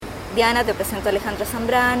Diana, te presento a Alejandra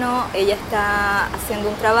Zambrano. Ella está haciendo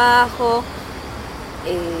un trabajo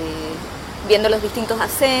viendo los distintos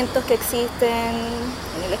acentos que existen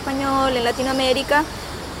en el español, en Latinoamérica.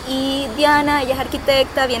 Y Diana, ella es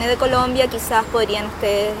arquitecta, viene de Colombia, quizás podrían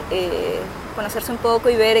ustedes conocerse un poco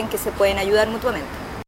y ver en qué se pueden ayudar mutuamente.